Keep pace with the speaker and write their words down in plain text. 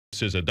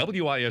This is a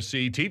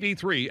WISC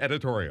TV3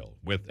 editorial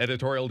with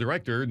editorial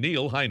director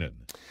Neil Heinen.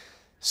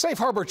 Safe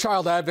Harbor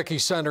Child Advocacy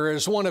Center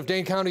is one of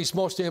Dane County's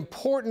most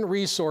important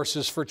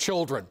resources for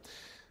children.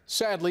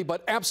 Sadly,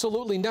 but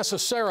absolutely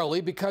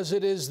necessarily, because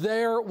it is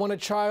there when a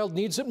child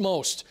needs it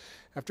most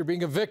after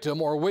being a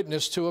victim or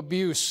witness to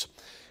abuse.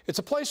 It's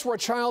a place where a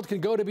child can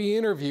go to be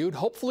interviewed,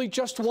 hopefully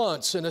just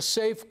once, in a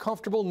safe,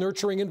 comfortable,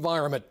 nurturing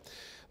environment.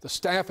 The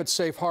staff at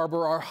Safe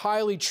Harbor are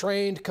highly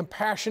trained,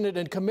 compassionate,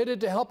 and committed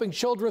to helping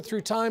children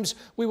through times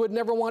we would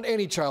never want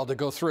any child to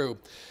go through.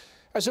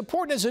 As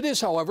important as it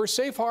is, however,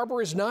 Safe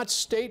Harbor is not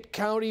state,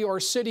 county, or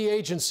city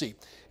agency.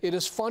 It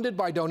is funded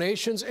by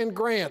donations and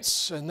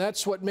grants, and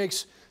that's what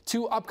makes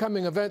two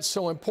upcoming events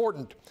so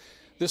important.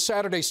 This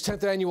Saturday's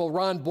 10th annual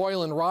Ron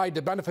Boylan Ride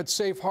to benefit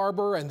Safe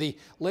Harbor and the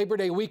Labor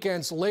Day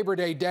weekend's Labor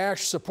Day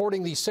Dash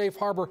supporting the Safe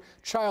Harbor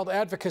Child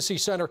Advocacy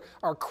Center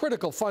are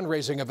critical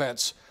fundraising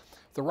events.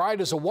 The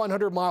ride is a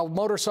 100-mile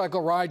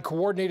motorcycle ride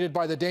coordinated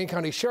by the Dane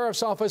County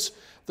Sheriff's Office.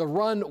 The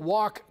Run,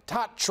 Walk,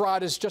 Tot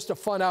Trot is just a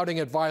fun outing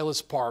at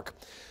Vilas Park.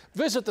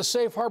 Visit the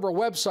Safe Harbor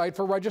website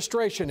for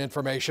registration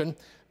information.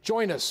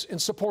 Join us in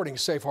supporting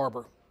Safe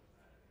Harbor.